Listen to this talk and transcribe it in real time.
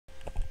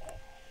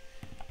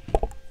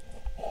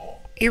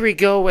Here we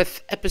go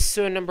with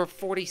episode number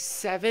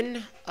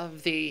 47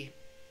 of the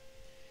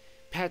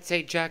Pat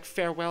Sajak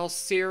Farewell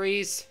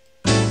series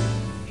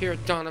here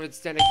at Donovan's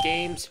Den of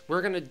Games.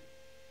 We're going to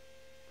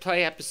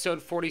play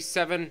episode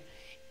 47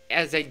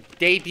 as a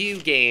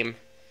debut game.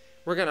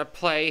 We're going to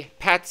play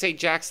Pat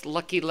Sajak's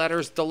Lucky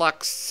Letters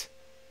Deluxe.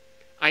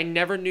 I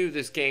never knew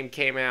this game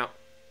came out.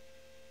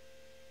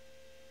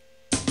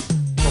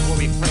 But we'll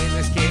be playing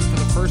this game for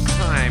the first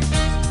time.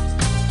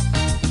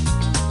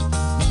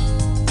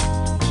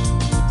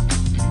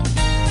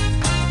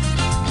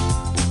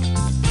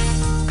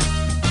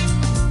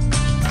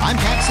 I'm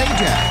Pat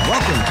Sajak.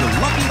 Welcome to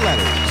Lucky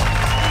Letters.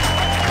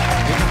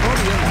 Take a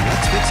podium and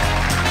let's get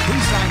started.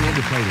 Please sign in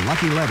to play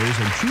Lucky Letters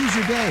and choose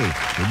your day.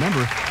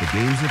 Remember, the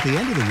games at the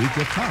end of the week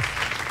get tough.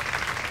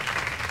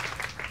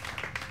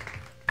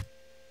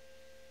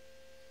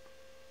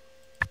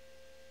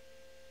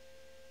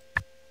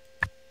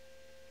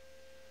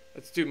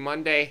 Let's do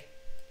Monday.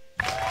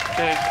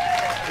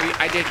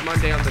 I did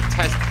Monday on the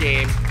test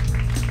game,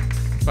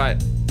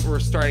 but we're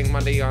starting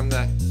Monday on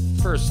the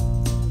first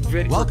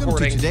video Welcome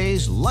recording. to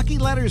today's Lucky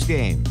Letters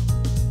game.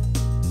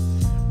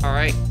 All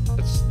right,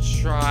 let's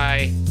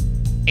try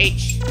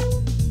H.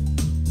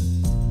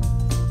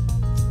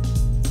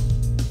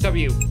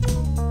 W.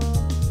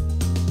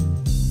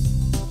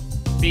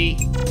 B.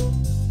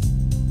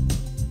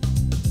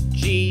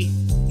 G.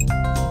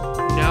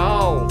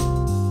 No.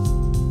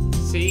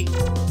 C.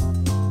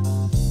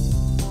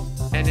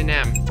 And an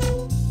M.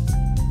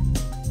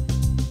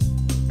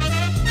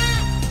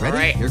 Ready? All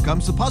right. Here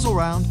comes the puzzle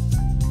round.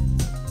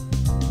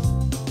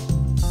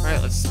 All right,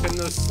 let's spin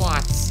those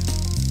slots.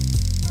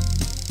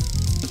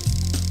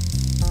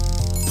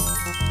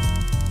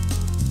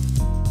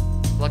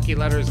 Lucky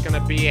letter is gonna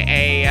be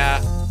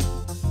a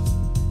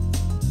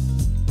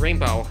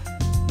rainbow.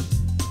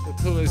 The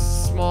clue is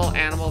small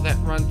animal that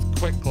runs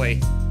quickly.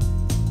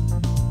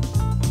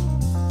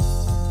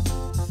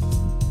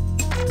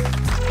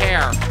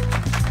 Hare.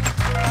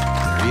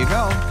 There you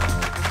go.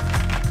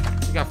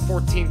 We got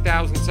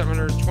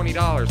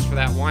 $14,720 for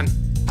that one.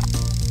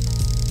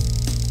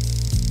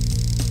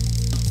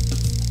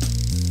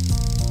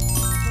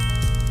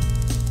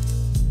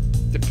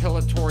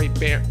 Depilatory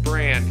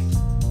brand.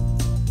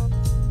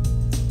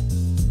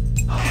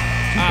 Too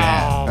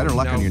bad. Better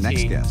luck no on your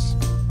next tea. guess.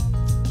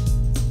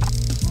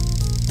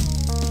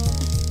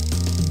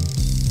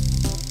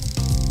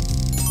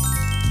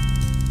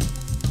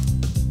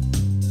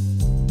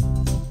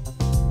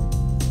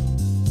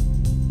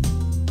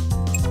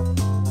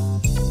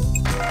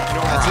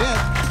 That's it.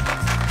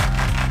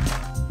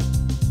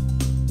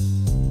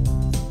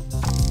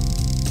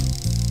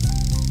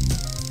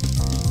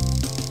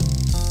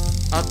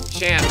 Up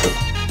chance.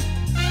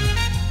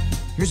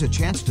 Here's a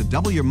chance to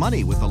double your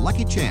money with a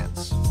lucky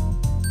chance.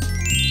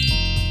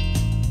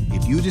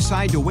 If you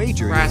decide to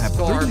wager, you'll have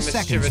Rascal or 30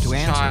 seconds mischievous to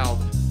answer. child.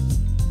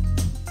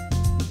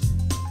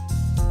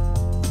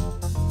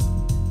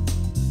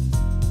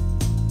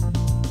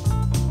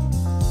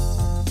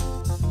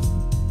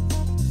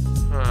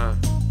 Huh.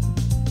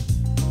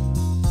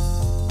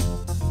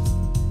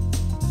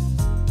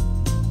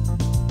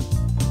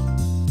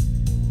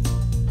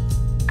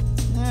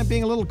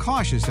 Being a little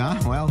cautious, huh?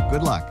 Well,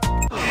 good luck.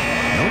 Nope.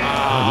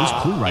 Boy, these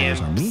clue writers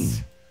are mean.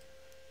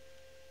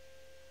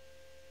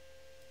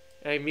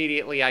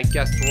 Immediately, I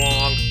guessed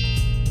wrong.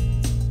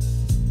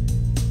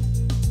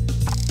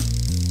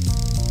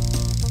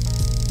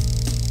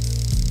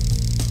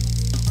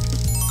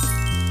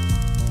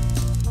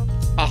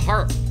 A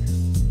heart.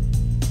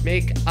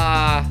 Make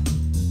a...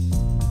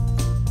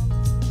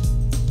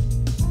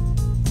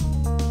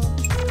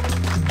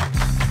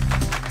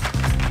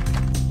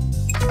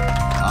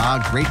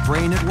 Ah, great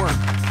brain at work.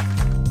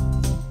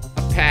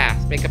 A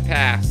pass. Make a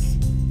pass.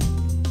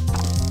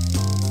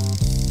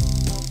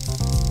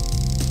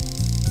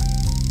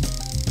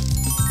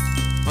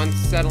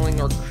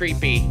 Unsettling or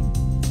creepy.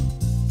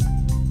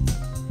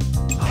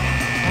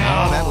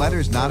 Oh, that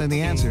letter's not in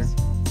the answer.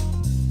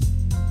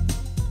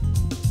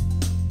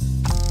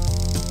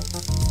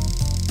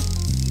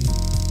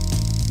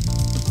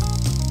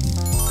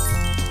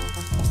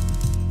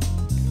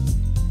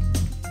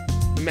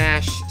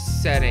 Mash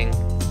setting.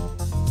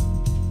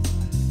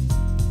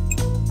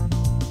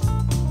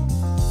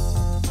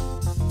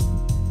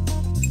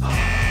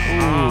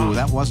 Ooh,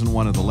 that wasn't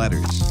one of the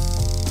letters.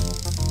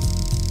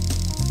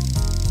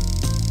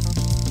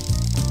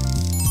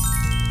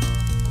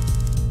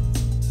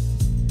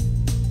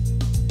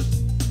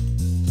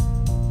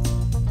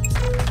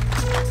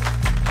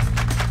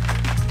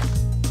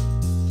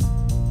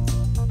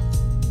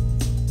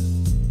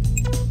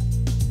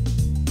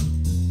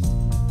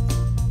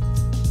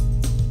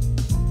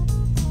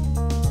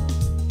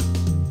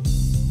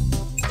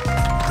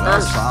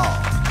 Well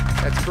solved.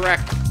 That's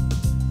correct.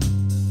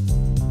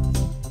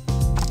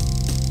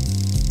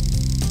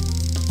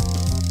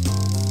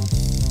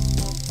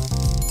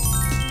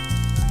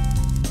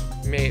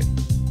 Made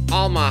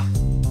Alma.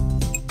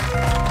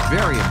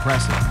 Very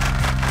impressive.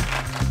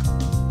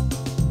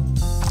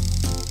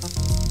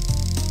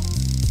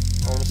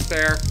 Almost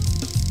there.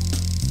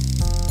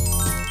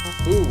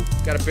 Ooh,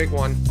 got a big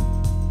one.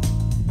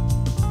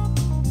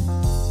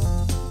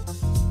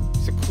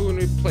 It's a cool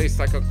new place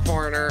like a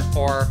corner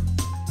or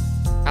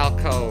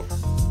alcove.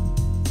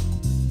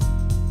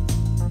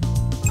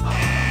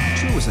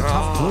 Sure was a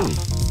tough clue.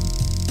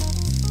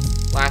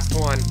 Last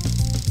one.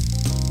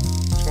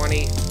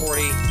 20,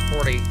 40,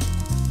 40.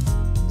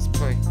 Let's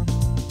play.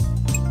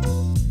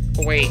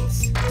 Oh, wait.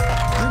 You're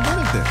good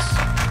at this.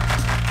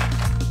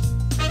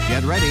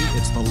 Get ready.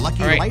 It's the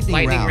Lucky All right,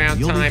 Lightning round.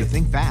 You'll time. need to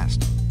think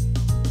fast.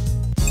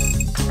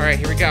 All right,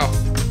 here we go.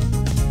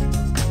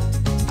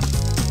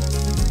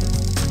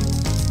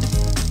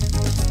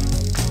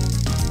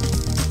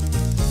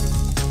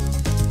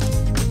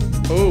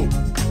 Ooh.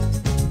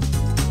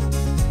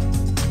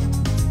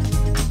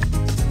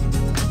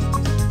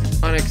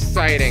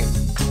 Unexciting.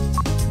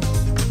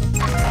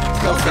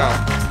 Go.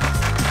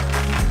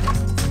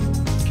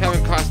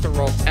 Kevin Costa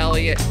rolled.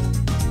 Elliot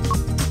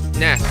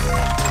Ness.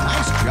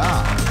 Nice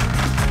job.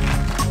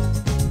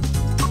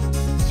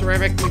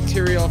 Ceramic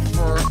material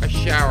for a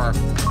shower.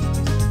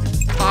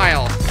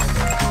 Tile.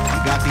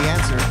 You got the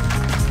answer.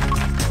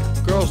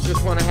 Girls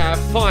just want to have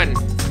fun.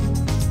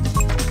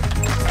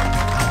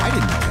 I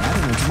didn't know that,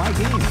 and it's my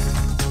game.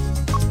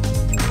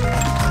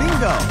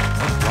 Bingo.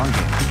 Oh, wrong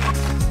game.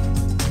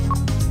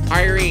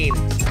 Irene.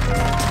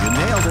 You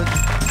nailed it.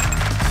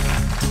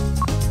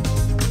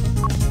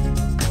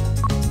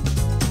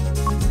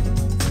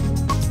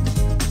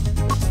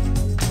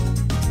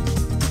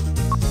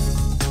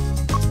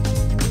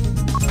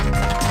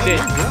 Did.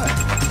 Good.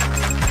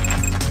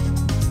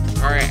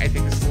 Alright, I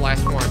think this is the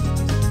last one.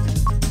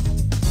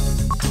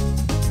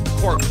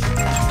 Corpse.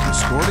 You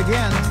scored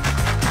again.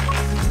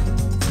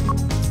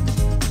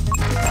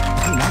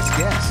 Hey, nice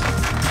guess.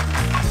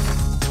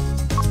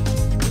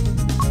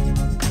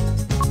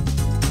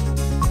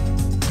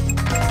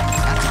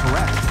 That's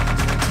correct.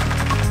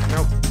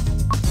 Nope.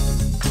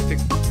 I think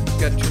we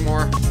got two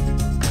more.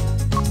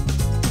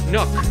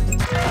 Nook.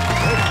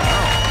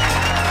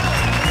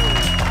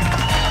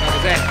 That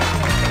was it.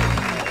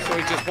 So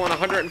he just won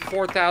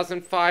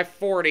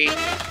 104,540.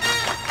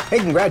 Hey,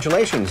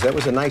 congratulations. That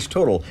was a nice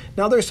total.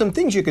 Now, there's some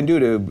things you can do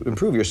to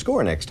improve your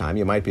score next time.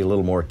 You might be a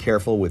little more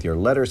careful with your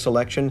letter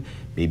selection.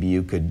 Maybe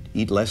you could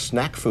eat less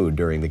snack food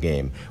during the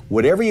game.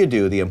 Whatever you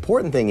do, the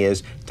important thing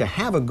is to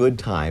have a good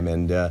time,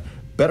 and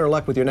better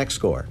luck with your next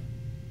score.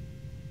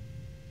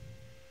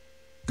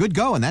 Good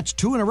go, and that's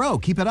 2 in a row.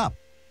 Keep it up.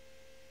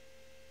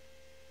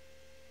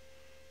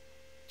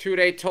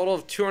 2-day total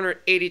of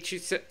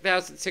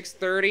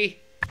 282,630.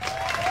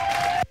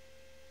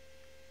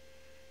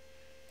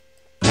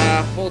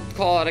 We'll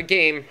call it a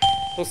game.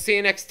 We'll see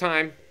you next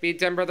time. Be a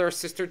Den brother or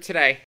sister today.